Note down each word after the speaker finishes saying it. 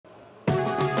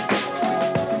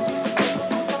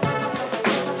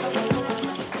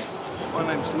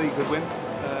Goodwin.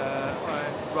 I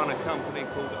run a company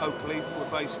called Oakleafe. We're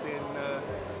based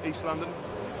in East London,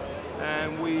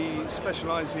 and we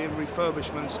specialise in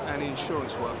refurbishments and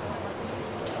insurance work.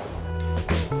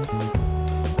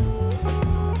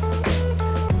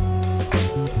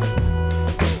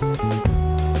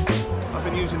 I've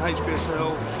been using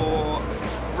HBXL for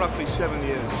roughly 7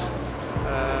 years.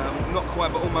 Not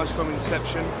quite, but almost from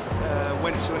inception.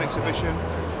 Went to an exhibition,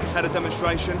 had a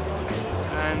demonstration,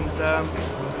 and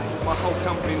my whole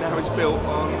company now is built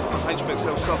on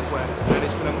HBXL software, and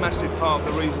it's been a massive part of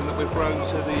the reason that we've grown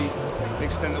to the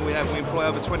extent that we have. We employ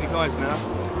over 20 guys now.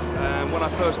 When I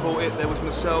first bought it, there was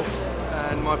myself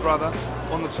and my brother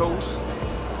on the tools,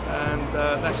 and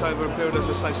that's over a period, as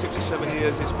I say, 6 or 7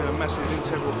 years. It's been a massive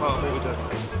integral part of what we do.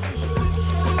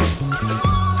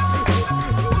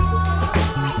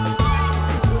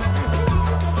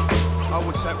 I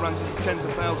would say it runs into tens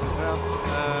of thousands now.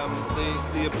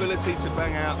 The ability to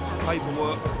bang out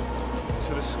paperwork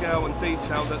to the scale and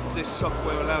detail that this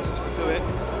software allows us to do it,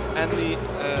 and the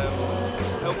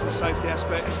health and safety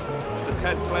aspect, the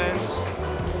CAD plans.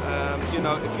 You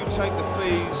know, if you take the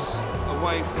fees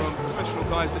away from professional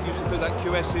guys that used to do that,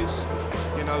 QSs,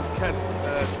 you know, CAD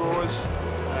drawers,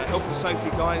 health and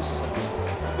safety guys,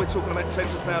 we're talking about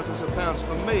tens of thousands of pounds.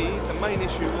 For me, the main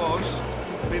issue was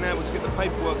being able to get the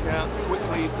paperwork out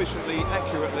quickly, efficiently,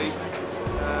 accurately,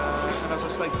 and as I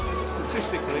say,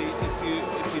 statistically,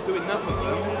 if you do enough of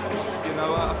them, you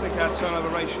know, I think our turnover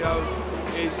ratio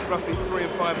is roughly 3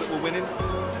 and 5 that we're winning.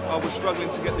 I was struggling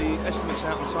to get the estimates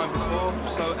out in time before,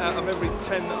 so out of every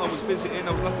 10 that I was visiting,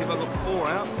 I was lucky if I got 4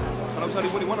 out, and I was only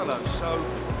winning 1 of those. So,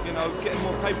 you know, getting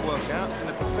more paperwork out in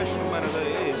the professional manner that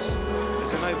it is,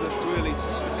 has enabled us really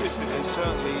to statistically,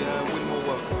 certainly, win more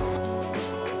work.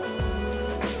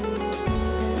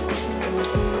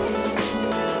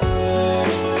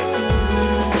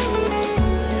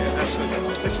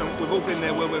 We've all been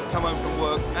there where we've come home from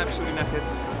work, absolutely knackered,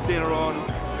 dinner on,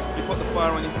 you put the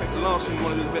fire on, you think the last thing you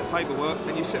want to do is a bit of paperwork,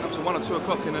 then you sit up to 1 or 2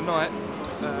 o'clock in the night,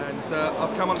 and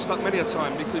I've come unstuck many a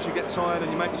time because you get tired and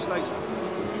you make mistakes.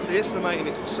 The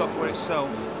estimating software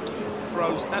itself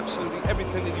throws absolutely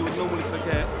everything that you would normally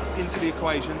forget into the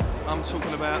equation. I'm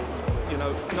talking about, you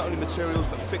know, not only materials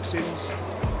but fixings,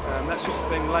 that sort of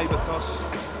thing, labour costs,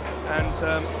 and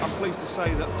I'm pleased to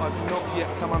say that I've not yet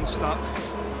come unstuck.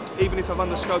 Even if I've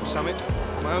underscoped something,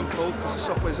 my own fault, because the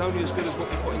software is only as good as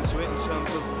what you put into it in terms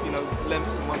of, you know,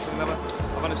 lengths and one thing and another.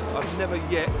 I've never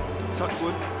yet, touch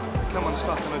wood, come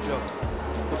unstuck on a job,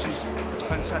 which is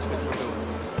fantastic for a builder.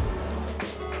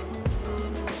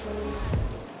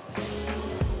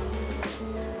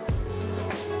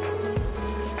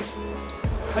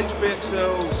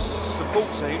 HBXL's support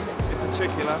team, in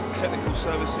particular, technical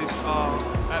services, are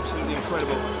absolutely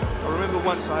incredible. I remember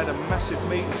once I had a massive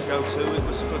meeting to go to, it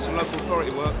was for some local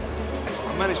authority work.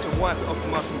 I managed to wipe it off of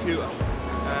my computer.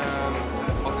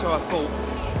 After I thought,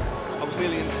 I was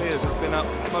nearly in tears. I've been up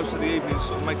most of the evening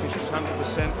sort of making sure it's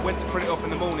 100%. Went to print it off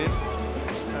in the morning,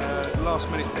 last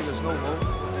minute thing as normal,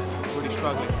 really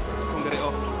struggling, couldn't get it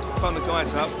off. Phoned the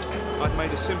guys up, I'd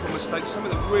made a simple mistake,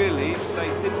 something that really they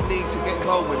didn't need to get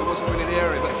involved with, it wasn't really the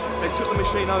area, but they took the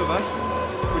machine over,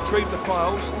 retrieved the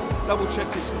files,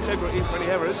 double-checked its integrity for any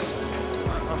errors.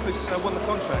 I'm pleased to say I won the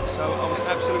contract, so I was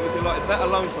absolutely delighted. That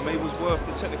alone for me was worth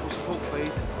the technical support fee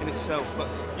in itself, but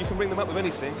you can bring them up with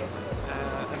anything,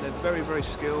 and they're very, very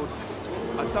skilled.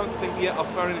 I don't think yet I've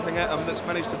thrown anything at them that's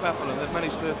managed to baffle them. They've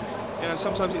managed to, you know,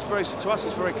 sometimes it's very, to us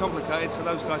it's very complicated, to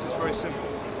those guys it's very simple.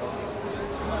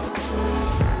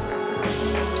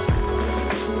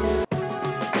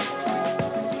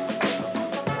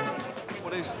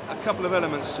 A couple of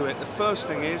elements to it. The first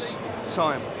thing is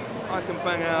time. I can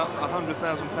bang out a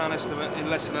 £100,000 estimate in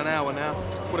less than an hour now.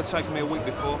 Would have taken me a week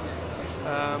before.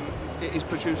 It is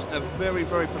produced in a very,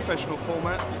 very professional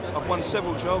format. I've won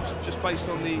several jobs just based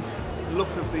on the look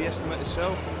of the estimate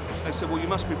itself. They said, well, you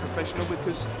must be professional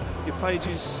because your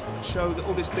pages show that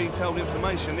all this detailed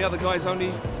information. The other guy's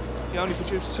only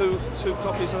produced two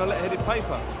copies on a letter-headed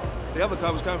paper. The other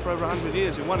guy was going for over 100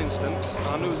 years in one instance.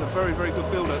 I knew he was a very, very good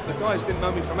builder. The guys didn't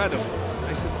know me from Adam.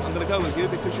 They said, I'm going to go with you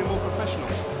because you're more professional.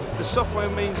 The software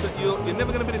means that you're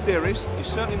never going to be the dearest, you're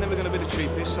certainly never going to be the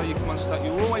cheapest, so you come unstuck.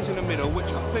 You're always in the middle,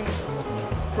 which I think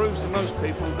proves to most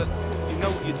people that you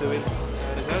know what you're doing.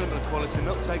 There's an element of quality,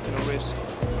 not taking a risk.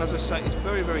 And as I say, it's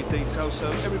very, very detailed, so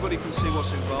everybody can see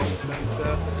what's involved.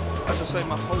 And as I say,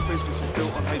 my whole business is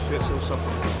built on HBXL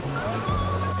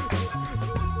software.